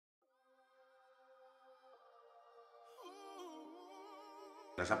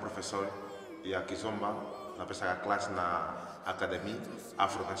Nessa professor e a Kizomba, na pessoa classe na academia,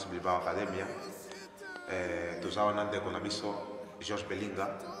 African Bilbao Academia. Tuzao nande com a biso Jorge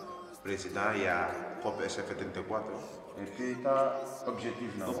Belinga, presidente da Koop SF 34. E que está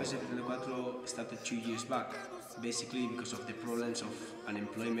objetivo não? Koop SF 34 started 2 years back, basically because of the problems of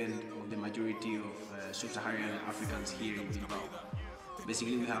unemployment of the majority of sub-Saharan Africans here in Bilbao.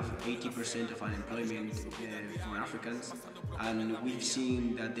 Basically, we have 80% of unemployment for Africans, and we've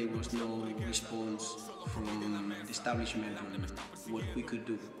seen that there was no response from the establishment on what we could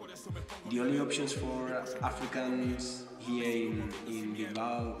do. The only options for Africans here in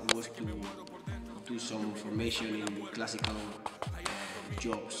Bilbao was to do some formation in classical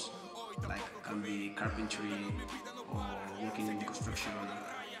jobs, like can be carpentry or working in the construction,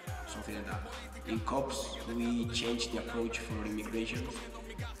 something like that. In COPS, we changed the approach for immigration.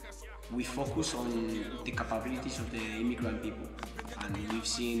 We focus on the capabilities of the immigrant people, and we've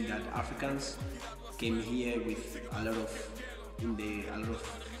seen that Africans came here with a lot of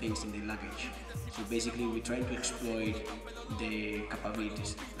things in the luggage. So basically, we're trying to exploit the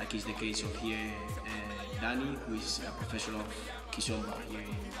capabilities, like is the case of here Danny, who is a professor of Kizomba here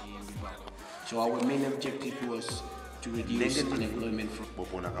in Bilbao. So our main objective was to reduce unemployment from.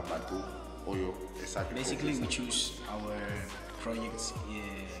 Basically, we choose our projects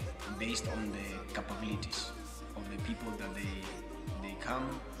based on the capabilities of the people that they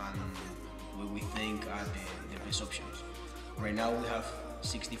come and what we think are the best options. Right now we have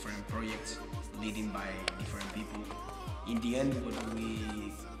 6 different projects leading by different people. In the end, what we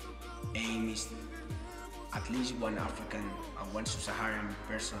aim is at least one African and one sub-Saharan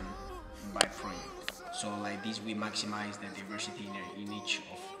person by project. So like this, we maximize the diversity in each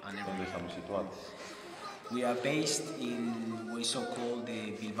of and every. We are based in what is so-called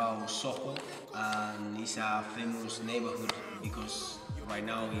the Bilbao Soho, and it's a famous neighborhood because right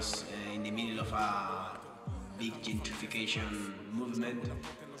now it's in the middle of a big gentrification movement.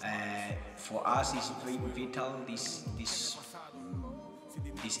 For us, it's very vital this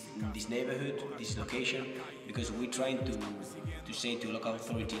neighborhood, this location, because we're trying to say to local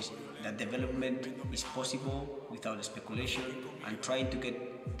authorities that development is possible without speculation and trying to get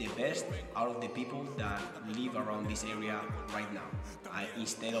the best out of the people that live around this area right now,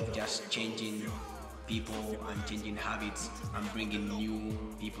 instead of just changing people and changing habits and bringing new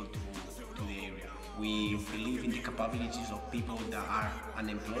people to the area. We believe in the capabilities of people that are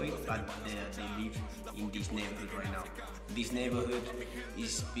unemployed, but they live in this neighborhood right now. This neighborhood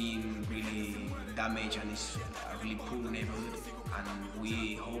is being really damaged and it's a really poor neighborhood, and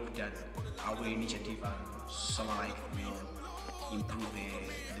we hope that our initiative and someone like will improve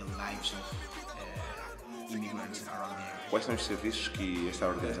the lives of immigrants around the area. Quais são os serviços que esta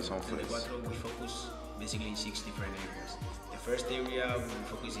organização oferece? We focus basically in 6 different areas. The first area we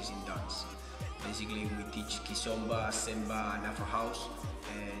focus is in dance. Basically, we teach Kizomba, Semba, and Afro House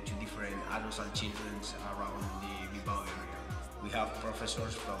to different adults and children around the Bilbao area. We have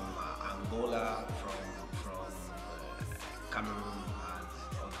professors from Angola, from Cameroon, and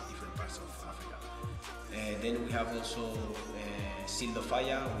all the different parts of Africa. Then we have also Sildo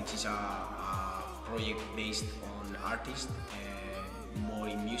Faya, which is a project based on artists, more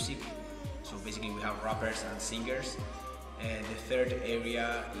in music. So basically, we have rappers and singers. The third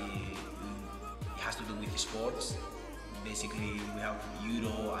area has to do with sports. Basically, we have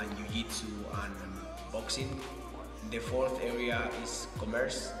judo and jiu-jitsu and boxing. The fourth area is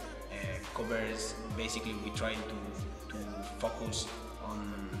commerce. Commerce, basically, we're trying to focus on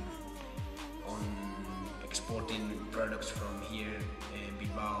exporting products from here,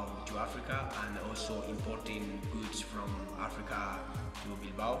 Bilbao, to Africa, and also importing goods from Africa to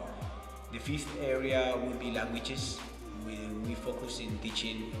Bilbao. The fifth area will be languages. We focus in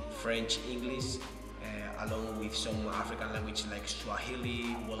teaching French, English, along with some African languages like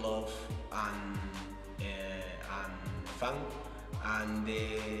Swahili, Wolof, and Fang. And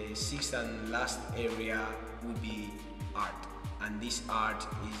the sixth and last area will be art. And this art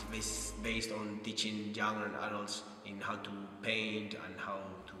is based on teaching young adults in how to paint and how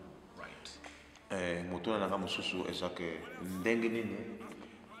to write. Mutuna nanga mususu ezake ndenge nini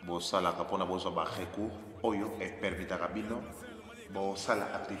bosala kapona bozo ba recours oyo e permetaka bino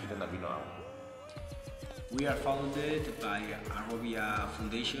bosala activité na bino awa. We are founded by Arobia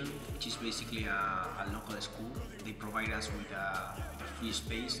Foundation, which is basically a local school. They provide us with a free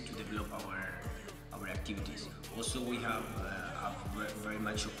space to develop our activities. Also, we have very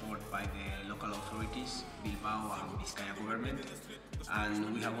much support by the local authorities, Bilbao and Vizcaya government,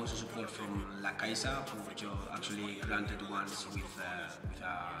 and we have also support from La Caixa, which actually granted us with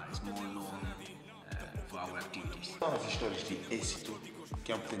a small loan for our activities. São as histórias de êxito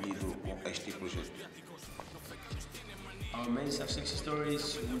que é obtenido com este projeto? Our main success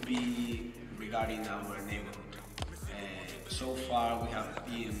stories would be regarding our neighborhood. So far, we have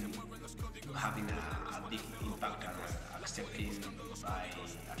been having a big impact on acceptance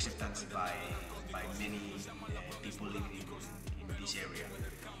by many people living in this area.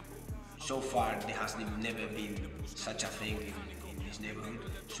 So far, there has never been such a thing in this neighborhood.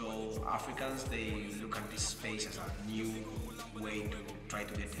 So Africans, they look at this space as a new way to try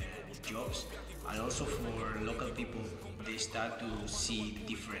to get jobs, and also for local people, they start to see the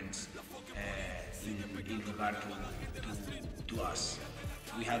difference in regard to us.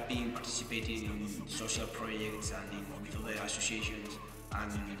 We have been participating in social projects and with other associations,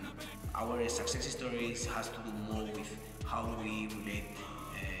 and our success stories has to do more with how we relate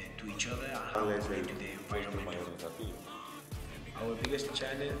to each other and how we relate to the environment. Our biggest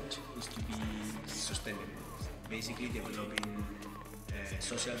challenge is to be sustainable, basically developing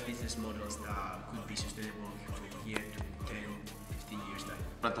social business models that could be sustainable from here to 10, 15 years time.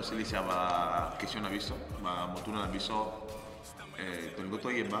 Prato silisia ba question na biso, ba motuna na biso tolingo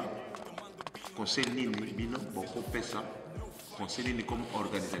toyeba conseil nini bino bokopesa conseil nini comme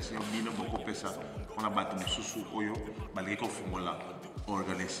organisation bino bokopesa mpona bato mosusu oyo balingi kofungola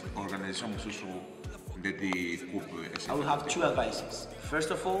organisation mosusu ndeti Koop SF? I will have two advices.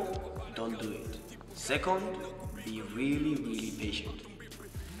 First of all, don't do it. Second, be really patient.